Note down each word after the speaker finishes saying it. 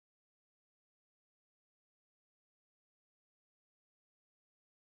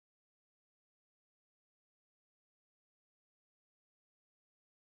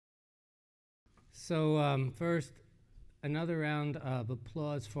So first, another round of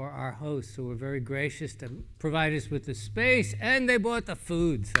applause for our hosts who were very gracious to provide us with the space, and they bought the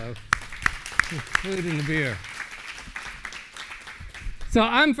food, so food and the beer. So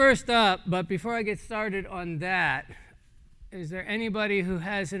I'm first up, but before I get started on that, is there anybody who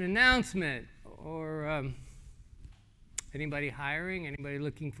has an announcement or anybody hiring, anybody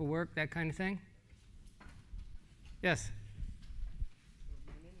looking for work, that kind of thing? Yes? My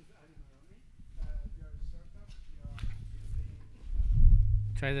name is Ali Marami. We are a startup. We are building,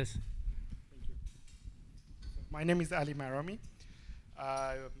 Try this. Thank you. My name is Ali Marami.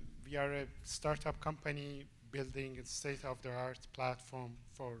 We are a startup company building a state-of-the-art platform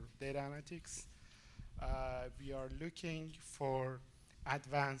for data analytics. We are looking for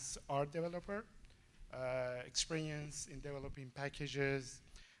advanced R developer, experience in developing packages.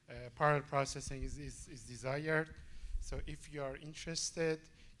 Parallel processing is desired. So if you are interested,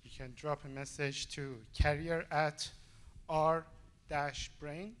 you can drop a message to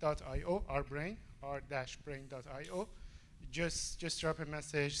carrier@r-brain.io, r-brain.io. Just drop a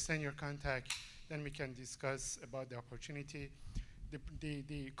message, send your contact, then we can discuss about the opportunity.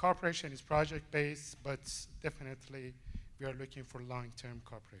 The cooperation is project-based, but definitely we are looking for long-term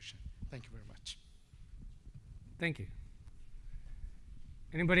cooperation. Thank you very much. Thank you.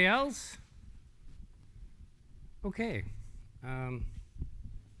 Anybody else? Okay. I'll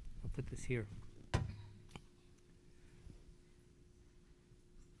put this here.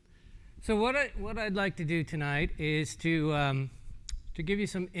 So what I'd like to do tonight is to give you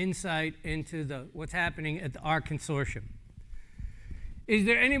some insight into what's happening at the R Consortium. Is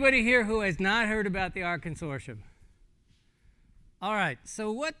there anybody here who has not heard about the R Consortium? All right.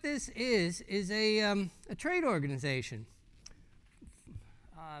 So what this is a trade organization,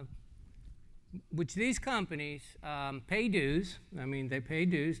 which these companies pay dues. I mean, they pay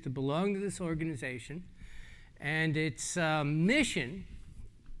dues to belong to this organization, and its mission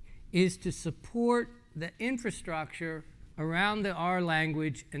is to support the infrastructure around the R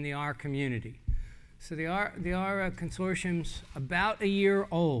language and the R community. So the R Consortium's about a year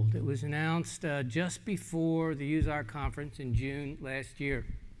old. It was announced just before the Use R conference in June last year.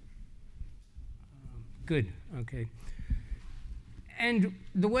 Good, okay. And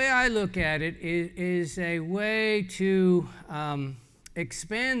the way I look at it is a way to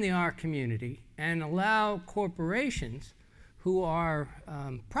expand the R community and allow corporations who are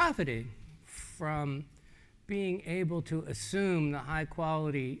profiting from being able to assume the high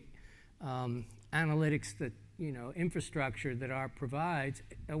quality analytics that, infrastructure that R provides,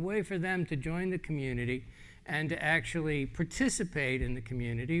 a way for them to join the community and to actually participate in the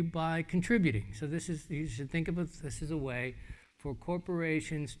community by contributing. So you should think of this as a way for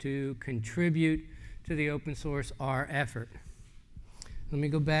corporations to contribute to the open source R effort. Let me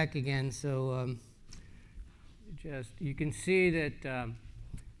go back again. So you can see that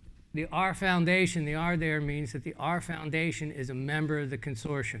the R Foundation, the R there means that the R Foundation is a member of the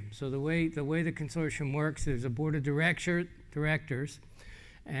consortium. So the way the consortium works, there's a board of directors,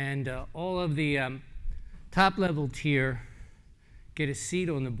 and all of the top-level tier get a seat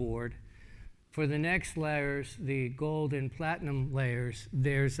on the board. For the next layers, the gold and platinum layers,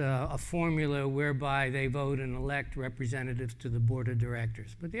 there's a formula whereby they vote and elect representatives to the board of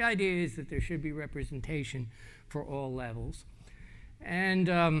directors. But the idea is that there should be representation for all levels. And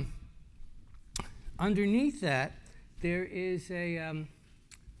underneath that, there is a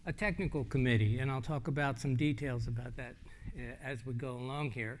technical committee, and I'll talk about some details about that as we go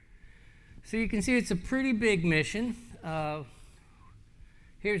along here. So you can see it's a pretty big mission.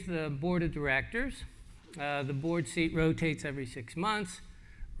 Here's the board of directors. The board seat rotates every 6 months.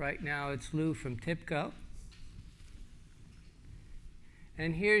 Right now it's Lou from TIPCO.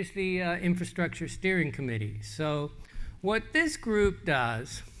 And here's the infrastructure steering committee. So what this group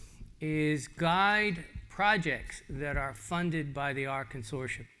does is guide projects that are funded by the R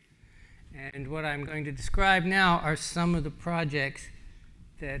Consortium. And what I'm going to describe now are some of the projects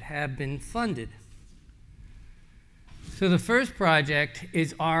that have been funded. So the first project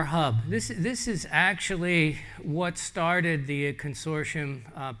is R Hub. This is actually what started the consortium,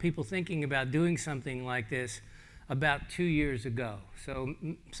 people thinking about doing something like this about 2 years ago. So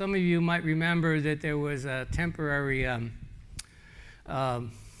some of you might remember that there was a temporary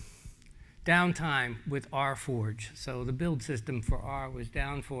downtime with RForge. So the build system for R was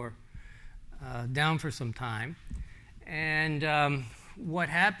down for some time. And what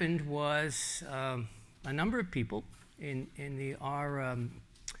happened was a number of people in the R,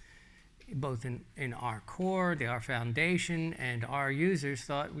 both in R core, the R Foundation, and R users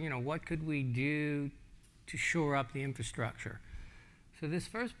thought, what could we do to shore up the infrastructure? So this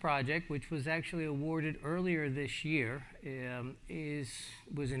first project, which was actually awarded earlier this year,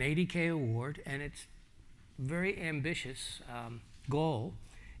 was an 80K award, and its very ambitious goal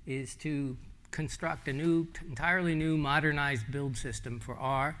is to construct a entirely new modernized build system for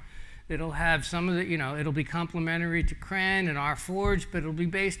R. It'll have some of the, it'll be complementary to CRAN and RForge, but it'll be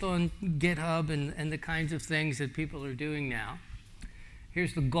based on GitHub and the kinds of things that people are doing now.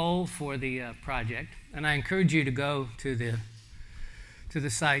 Here's the goal for the project, and I encourage you to go to the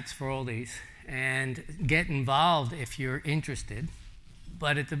sites for all these and get involved if you're interested.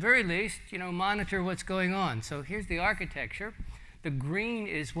 But at the very least, monitor what's going on. So here's the architecture. The green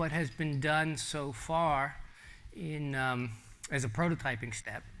is what has been done so far in, as a prototyping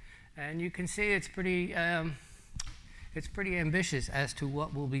step. And you can see it's pretty ambitious as to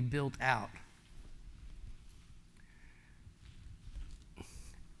what will be built out.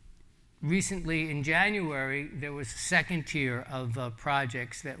 Recently, in January, there was a second tier of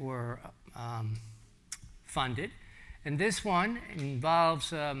projects that were funded. And this one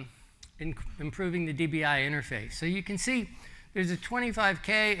involves improving the DBI interface. So you can see there's a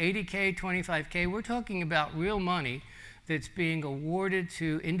 25K, 80K, 25K. We're talking about real money that's being awarded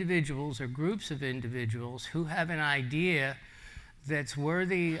to individuals or groups of individuals who have an idea that's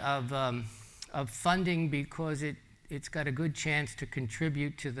worthy of funding because it's got a good chance to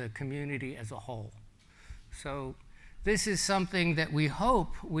contribute to the community as a whole. So this is something that we hope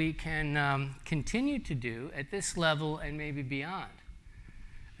we can continue to do at this level and maybe beyond.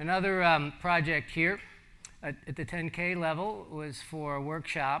 Another project here at the 10K level was for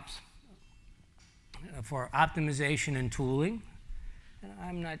workshops for optimization and tooling.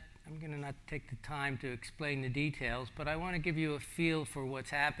 And I'm going to not take the time to explain the details, but I want to give you a feel for what's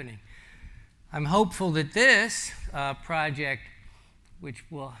happening. I'm hopeful that this project, which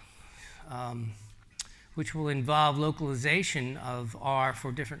will involve localization of R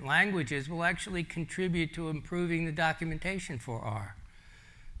for different languages, will actually contribute to improving the documentation for R.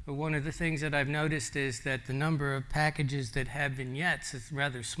 But one of the things that I've noticed is that the number of packages that have vignettes is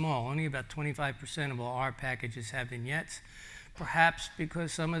rather small. Only about 25% of all R packages have vignettes, perhaps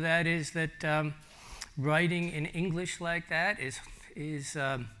because some of that is that writing in English like that is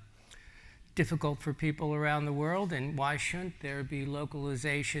difficult for people around the world, and why shouldn't there be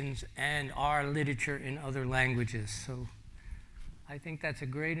localizations and R literature in other languages? So I think that's a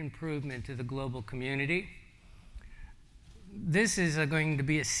great improvement to the global community. This is going to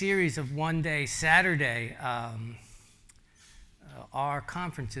be a series of one-day Saturday R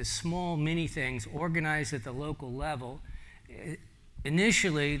conferences, small mini things organized at the local level.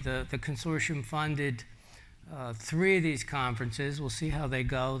 Initially, the consortium funded 3 of these conferences. We'll see how they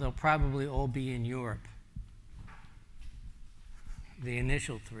go. They'll probably all be in Europe, the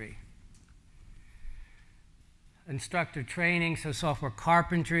initial 3. Instructor training, so software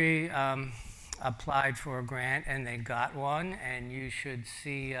carpentry applied for a grant, and they got one, and you should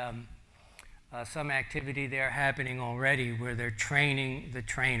see some activity there happening already where they're training the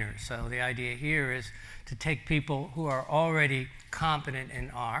trainers. So the idea here is to take people who are already competent in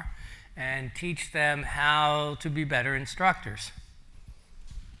R and teach them how to be better instructors.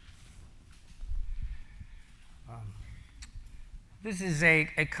 This is a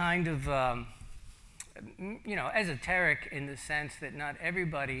kind of esoteric in the sense that not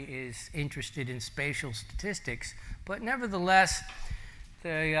everybody is interested in spatial statistics, but nevertheless,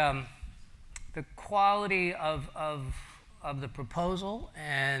 the quality of the proposal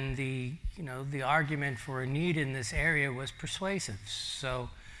and the argument for a need in this area was persuasive. So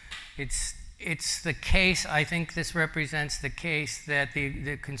it's the case, I think this represents the case that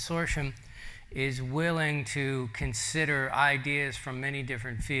the consortium is willing to consider ideas from many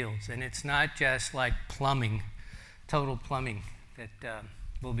different fields. And it's not just like plumbing, total plumbing, that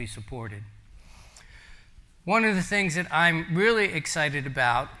will be supported. One of the things that I'm really excited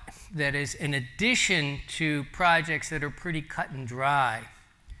about, that is in addition to projects that are pretty cut and dry,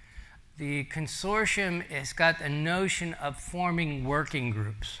 the consortium has got the notion of forming working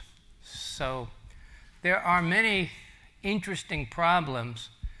groups. So there are many interesting problems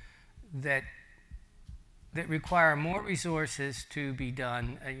that require more resources to be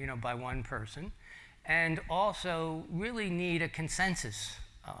done, by one person, and also really need a consensus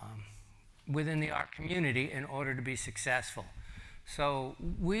within the art community in order to be successful. So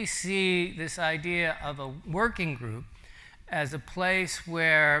we see this idea of a working group as a place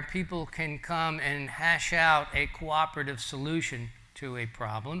where people can come and hash out a cooperative solution to a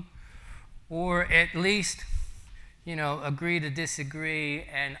problem, or at least, agree to disagree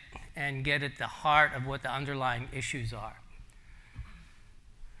and get at the heart of what the underlying issues are.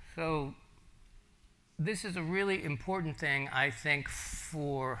 So this is a really important thing, I think,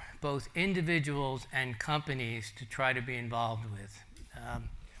 for both individuals and companies to try to be involved with.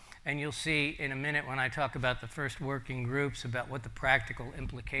 And you'll see in a minute when I talk about the first working groups about what the practical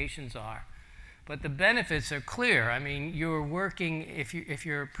implications are. But the benefits are clear. I mean, you're working, if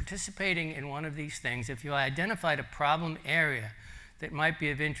you're participating in one of these things, if you identified a problem area that might be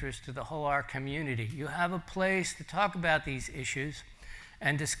of interest to the whole R community, you have a place to talk about these issues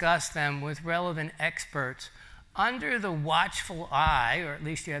and discuss them with relevant experts under the watchful eye, or at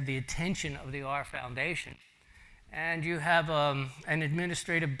least you have the attention of the R Foundation. And you have an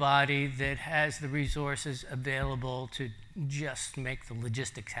administrative body that has the resources available to just make the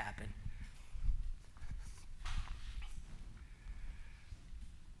logistics happen.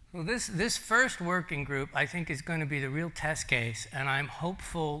 Well, this first working group, I think, is going to be the real test case, and I'm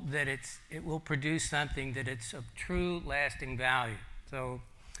hopeful that it will produce something that it's of true lasting value. So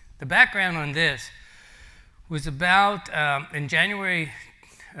the background on this was about, in January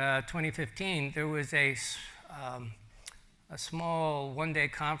 2015, there was a small one-day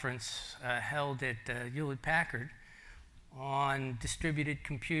conference held at Hewlett-Packard on distributed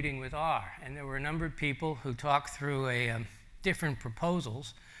computing with R. And there were a number of people who talked through different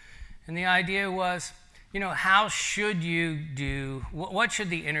proposals. And the idea was, you know, how should you do, what should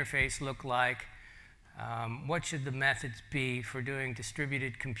the interface look like? What should the methods be for doing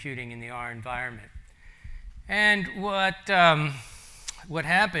distributed computing in the R environment? And what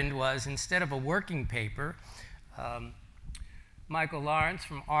happened was, instead of a working paper, Michael Lawrence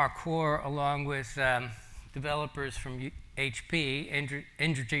from R Core, along with developers from HP,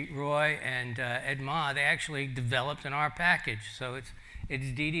 Indrajit Roy and Ed Ma, they actually developed an R package. So it's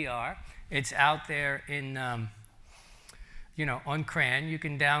DDR. It's out there in, on CRAN. You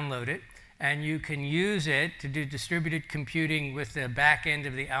can download it, and you can use it to do distributed computing with the back end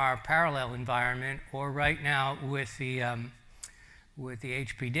of the R parallel environment, or right now with the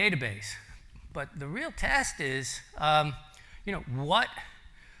HP database. But the real test is, so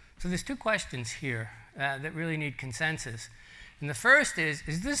there's two questions here that really need consensus. And the first is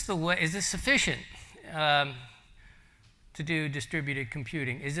this sufficient to do distributed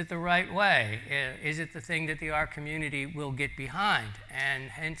computing? Is it the right way? Is it the thing that the R community will get behind? And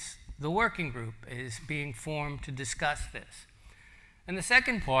hence, the working group is being formed to discuss this. And the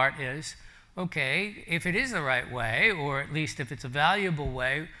second part is, okay, if it is the right way, or at least if it's a valuable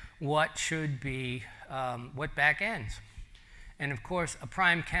way, what should be, what back ends? And of course, a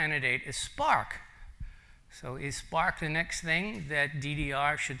prime candidate is Spark. So is Spark the next thing that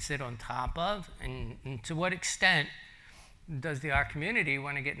DDR should sit on top of? And to what extent does the R community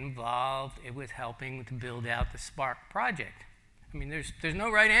want to get involved with helping to build out the Spark project? I mean, there's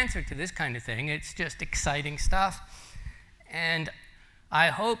no right answer to this kind of thing. It's just exciting stuff. And I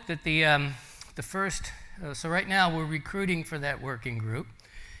hope that the first, so right now we're recruiting for that working group.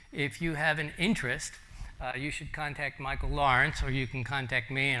 If you have an interest, you should contact Michael Lawrence, or you can contact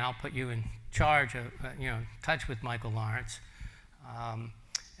me, and I'll put you in charge of, touch with Michael Lawrence.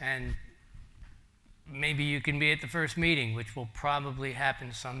 And maybe you can be at the first meeting, which will probably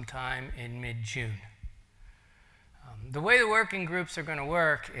happen sometime in mid-June. The way the working groups are going to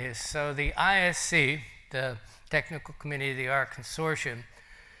work is, so the ISC, the Technical Committee of the R Consortium,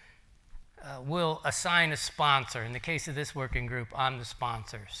 will assign a sponsor. In the case of this working group, I'm the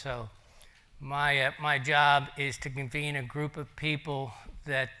sponsor. So my job is to convene a group of people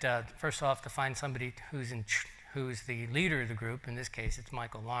that, first off, to find somebody who's the leader of the group. In this case, it's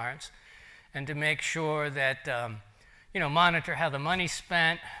Michael Lawrence. And to make sure that, monitor how the money's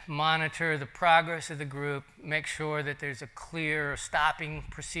spent, monitor the progress of the group, make sure that there's a clear stopping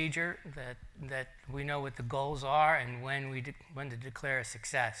procedure, that we know what the goals are and when to declare a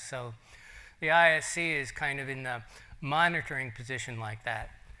success. So the ISC is kind of in the monitoring position like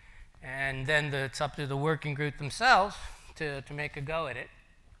that. And then it's up to the working group themselves to make a go at it.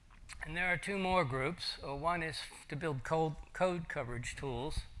 And there are two more groups. One is to build code coverage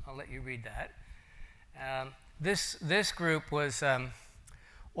tools. I'll let you read that. This group was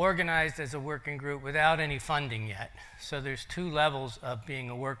organized as a working group without any funding yet. So there's two levels of being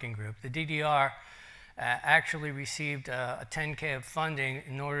a working group. The DDR actually received a 10K of funding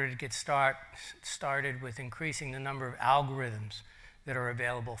in order to get started with increasing the number of algorithms that are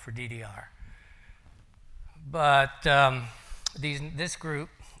available for DDR. But this group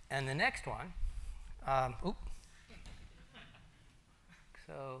and the next one,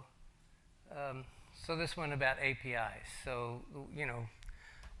 so this one about APIs. So,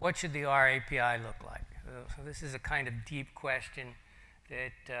 what should the R API look like? So this is a kind of deep question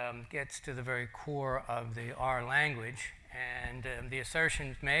that gets to the very core of the R language. And the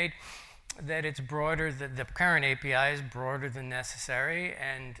assertions made that it's broader, that the current API is broader than necessary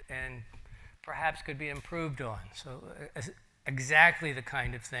and perhaps could be improved on. So exactly the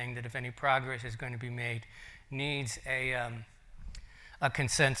kind of thing that if any progress is going to be made needs a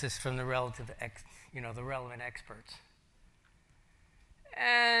consensus from the relevant experts.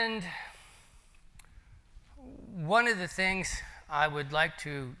 And one of the things I would like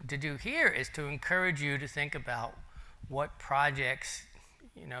to do here is to encourage you to think about what projects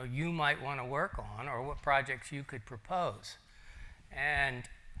you might want to work on, or what projects you could propose. And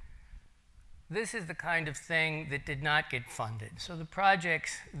this is the kind of thing that did not get funded. So the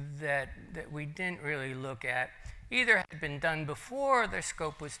projects that we didn't really look at either had been done before, or their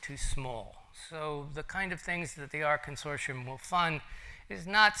scope was too small. So the kind of things that the R Consortium will fund is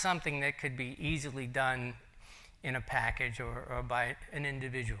not something that could be easily done in a package or by an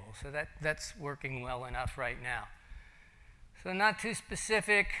individual. So that's working well enough right now. So not too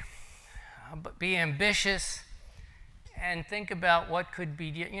specific, but be ambitious and think about what could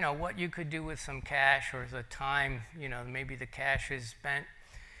be, what you could do with some cash, or the time, maybe the cash is spent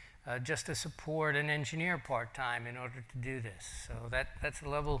just to support an engineer part-time in order to do this. So that's the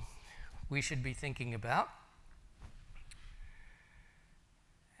level we should be thinking about.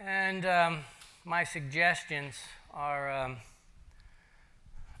 And my suggestions are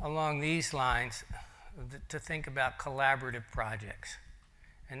along these lines, to think about collaborative projects.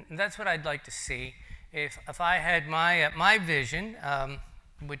 And that's what I'd like to see. If I had my vision,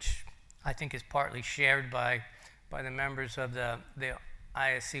 which I think is partly shared by the members of the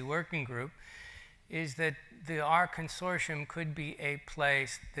ISC working group, is that the R Consortium could be a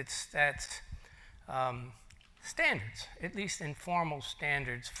place that sets standards, at least informal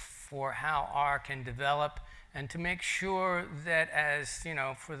standards, for how R can develop, and to make sure that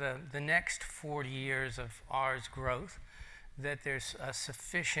for the next 40 years of R's growth, that there's a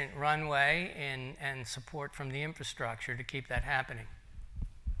sufficient runway and support from the infrastructure to keep that happening.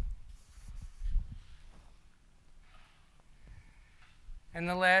 And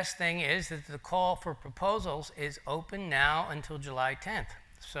the last thing is that the call for proposals is open now until July 10th.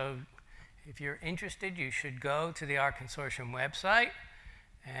 So if you're interested, you should go to the R Consortium website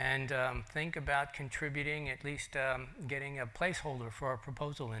and think about contributing, at least getting a placeholder for a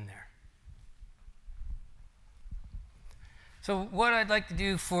proposal in there. So what I'd like to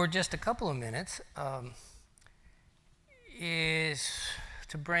do for just a couple of minutes is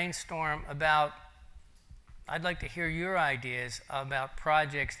to brainstorm about, I'd like to hear your ideas about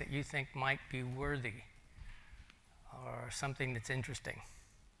projects that you think might be worthy or something that's interesting.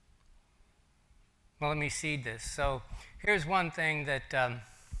 Well, let me seed this. So here's one thing that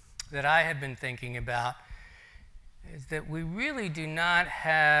I have been thinking about, is that we really do not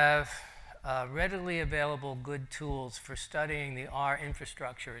have readily available good tools for studying the R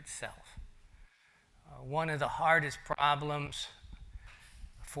infrastructure itself. One of the hardest problems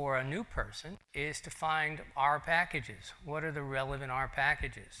for a new person is to find R packages. What are the relevant R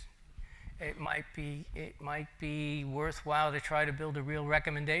packages? It might be worthwhile to try to build a real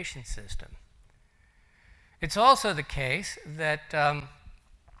recommendation system. It's also the case that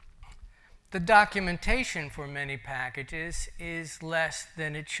the documentation for many packages is less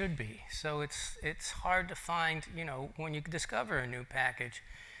than it should be. So it's hard to find, when you discover a new package,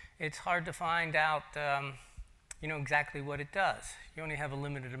 it's hard to find out, exactly what it does. You only have a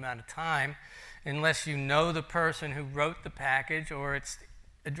limited amount of time, unless you know the person who wrote the package, or it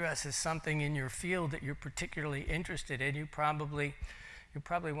addresses something in your field that you're particularly interested in. You probably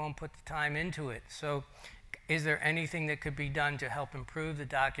won't put the time into it. So is there anything that could be done to help improve the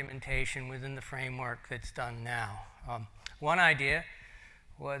documentation within the framework that's done now? One idea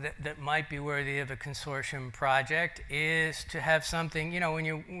that might be worthy of a consortium project is to have something, when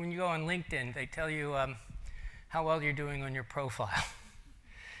you go on LinkedIn, they tell you how well you're doing on your profile.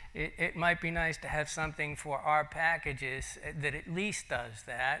 It might be nice to have something for our packages that at least does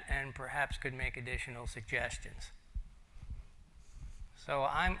that, and perhaps could make additional suggestions. So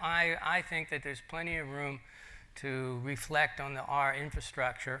I think that there's plenty of room to reflect on the R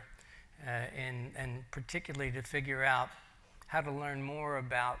infrastructure, and particularly to figure out how to learn more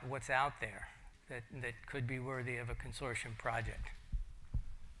about what's out there that could be worthy of a consortium project.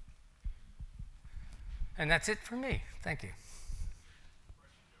 And that's it for me. Thank you.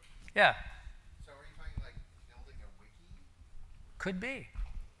 Yeah? So are you talking like building a wiki? Could be.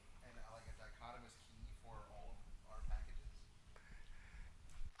 And like a dichotomous key for all of our packages?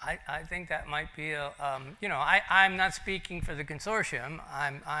 I think that might be a, I'm not speaking for the consortium,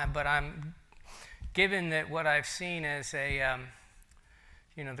 but I'm, given that what I've seen as a,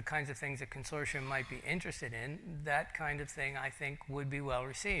 the kinds of things that consortium might be interested in, that kind of thing I think would be well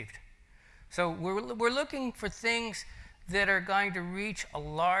received. So we're looking for things that are going to reach a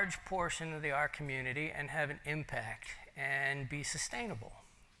large portion of the R community and have an impact and be sustainable.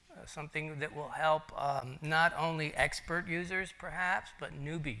 Something that will help not only expert users, perhaps, but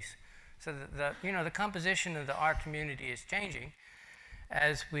newbies. So the composition of the R community is changing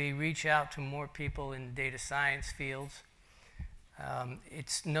as we reach out to more people in data science fields.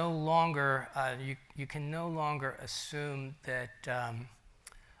 It's no longer, you can no longer assume that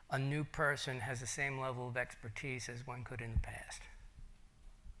a new person has the same level of expertise as one could in the past.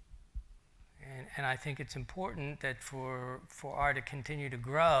 And I think it's important that for R to continue to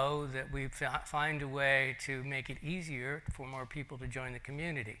grow, that we find a way to make it easier for more people to join the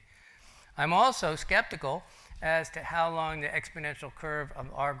community. I'm also skeptical as to how long the exponential curve of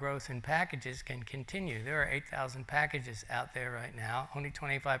R growth in packages can continue. There are 8,000 packages out there right now. Only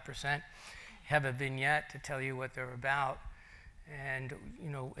 25% have a vignette to tell you what they're about. And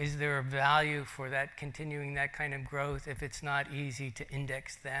is there a value for that continuing that kind of growth if it's not easy to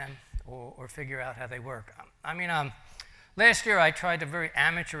index them or figure out how they work? I mean, last year I tried a very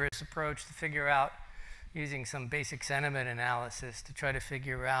amateurish approach to figure out, using some basic sentiment analysis, to try to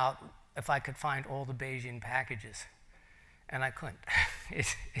figure out if I could find all the Bayesian packages, and I couldn't.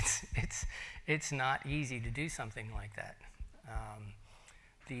 It's not easy to do something like that.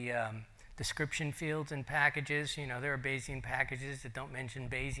 Description fields in packages, there are Bayesian packages that don't mention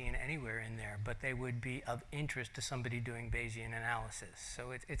Bayesian anywhere in there, but they would be of interest to somebody doing Bayesian analysis.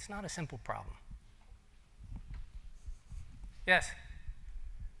 So it's not a simple problem. Yes?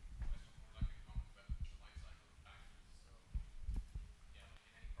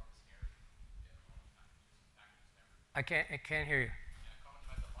 I can't hear you.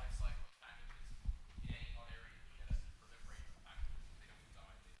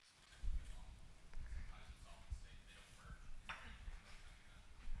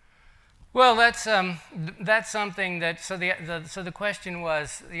 Well, that's something that, so the question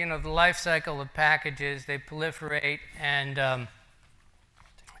was, the life cycle of packages, they proliferate, and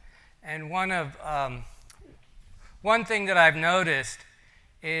one thing that I've noticed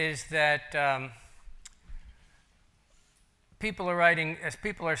is that people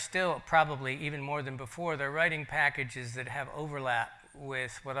are still, probably even more than before, they're writing packages that have overlap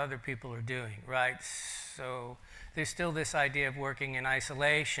with what other people are doing, right? So there's still this idea of working in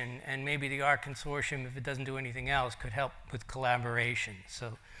isolation, and maybe the R Consortium, if it doesn't do anything else, could help with collaboration.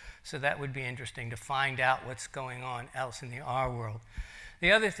 So that would be interesting to find out what's going on else in the R world.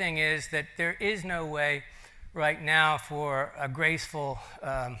 The other thing is that there is no way right now for a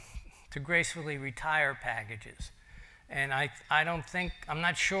to gracefully retire packages. And I'm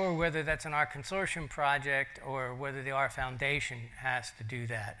not sure whether that's an R Consortium project or whether the R Foundation has to do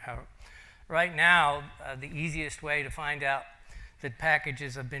that. Right now, the easiest way to find out that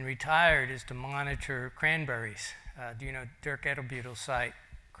packages have been retired is to monitor cranberries. Do you know Dirk Edelbutel's site,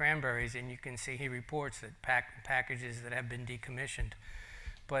 Cranberries? And you can see he reports that packages that have been decommissioned.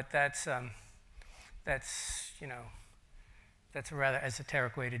 But that's a rather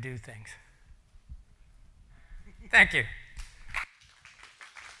esoteric way to do things. Thank you.